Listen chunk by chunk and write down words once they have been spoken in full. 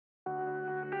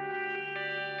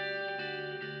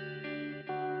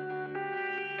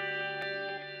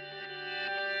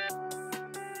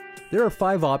There are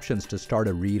 5 options to start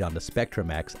a read on the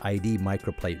SpectraMax iD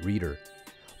Microplate reader.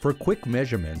 For quick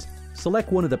measurements,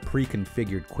 select one of the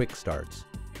pre-configured quick starts.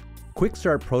 Quick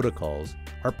start protocols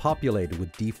are populated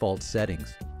with default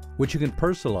settings, which you can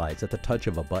personalize at the touch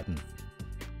of a button.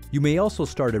 You may also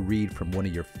start a read from one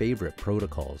of your favorite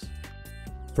protocols.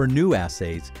 For new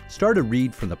assays, start a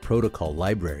read from the protocol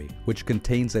library, which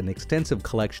contains an extensive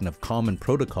collection of common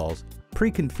protocols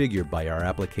pre-configured by our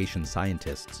application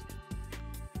scientists.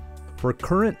 For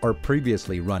current or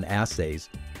previously run assays,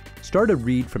 start a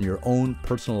read from your own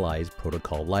personalized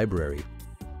protocol library.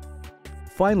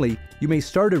 Finally, you may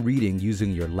start a reading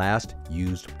using your last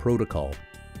used protocol.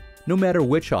 No matter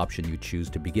which option you choose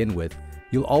to begin with,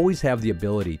 you'll always have the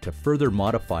ability to further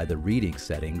modify the reading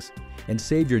settings and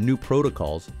save your new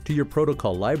protocols to your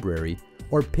protocol library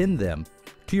or pin them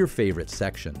to your favorite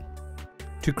section.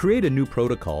 To create a new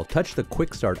protocol, touch the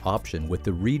Quick Start option with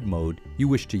the read mode you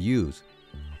wish to use,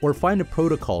 or find a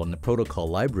protocol in the protocol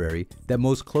library that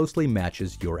most closely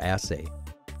matches your assay.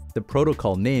 The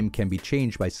protocol name can be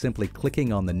changed by simply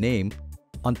clicking on the name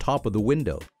on top of the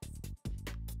window.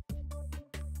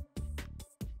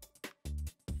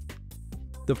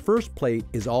 The first plate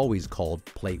is always called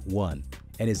Plate 1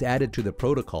 and is added to the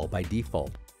protocol by default.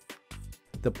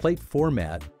 The plate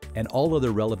format and all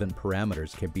other relevant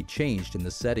parameters can be changed in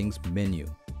the Settings menu.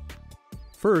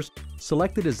 First,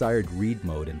 select the desired read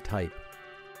mode and type.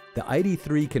 The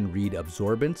iD3 can read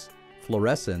absorbance,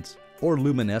 fluorescence, or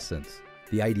luminescence.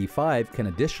 The iD5 can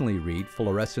additionally read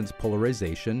fluorescence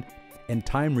polarization and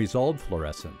time-resolved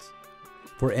fluorescence.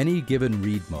 For any given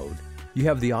read mode, you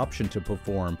have the option to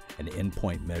perform an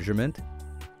endpoint measurement,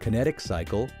 kinetic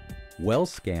cycle, well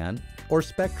scan, or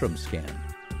spectrum scan.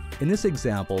 In this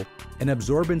example, an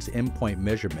absorbance endpoint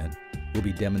measurement will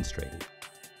be demonstrated.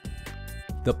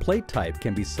 The plate type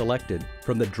can be selected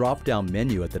from the drop-down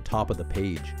menu at the top of the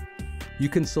page. You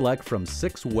can select from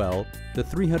 6 well to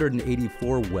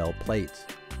 384 well plates.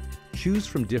 Choose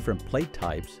from different plate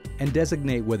types and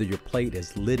designate whether your plate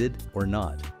is lidded or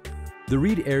not. The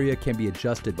read area can be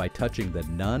adjusted by touching the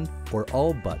None or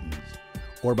All buttons,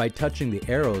 or by touching the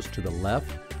arrows to the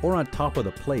left or on top of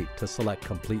the plate to select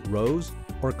complete rows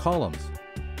or columns.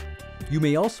 You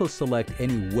may also select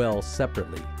any well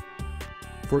separately.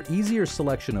 For easier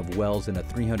selection of wells in a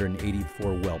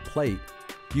 384 well plate,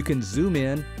 you can zoom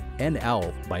in and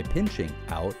out by pinching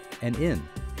out and in.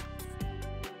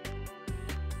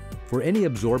 For any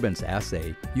absorbance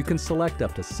assay, you can select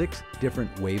up to 6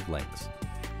 different wavelengths.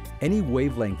 Any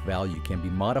wavelength value can be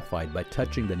modified by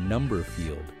touching the number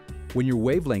field. When your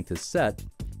wavelength is set,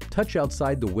 touch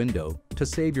outside the window to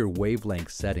save your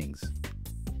wavelength settings.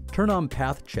 Turn on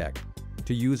Path Check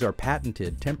to use our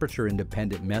patented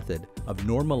temperature-independent method of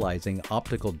normalizing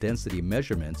optical density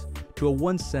measurements to a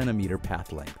 1 centimeter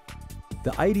path length.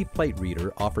 The iD plate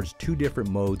reader offers 2 different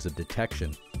modes of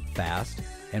detection, fast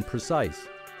and precise.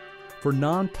 For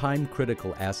non-time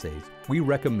critical assays, we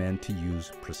recommend to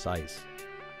use precise.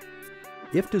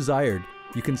 If desired,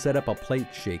 you can set up a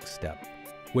plate shake step,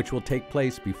 which will take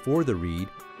place before the read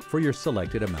for your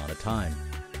selected amount of time.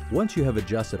 Once you have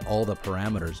adjusted all the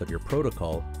parameters of your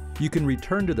protocol, you can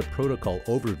return to the protocol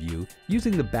overview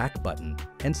using the back button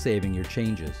and saving your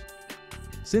changes.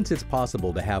 Since it's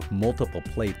possible to have multiple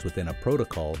plates within a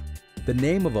protocol, the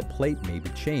name of a plate may be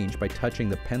changed by touching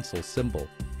the pencil symbol.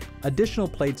 Additional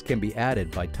plates can be added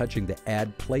by touching the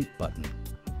Add Plate button.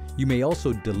 You may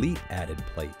also delete added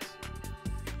plates.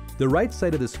 The right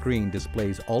side of the screen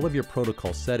displays all of your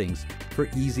protocol settings for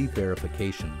easy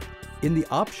verification. In the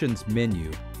Options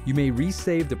menu, you may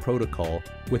resave the protocol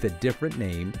with a different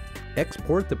name,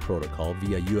 export the protocol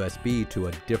via USB to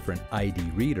a different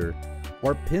iD reader,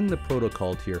 or pin the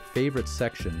protocol to your favorite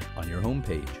section on your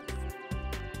homepage.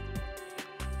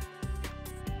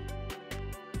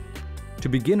 To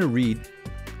begin a read,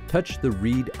 touch the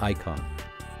Read icon.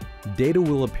 Data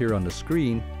will appear on the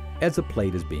screen as the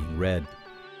plate is being read.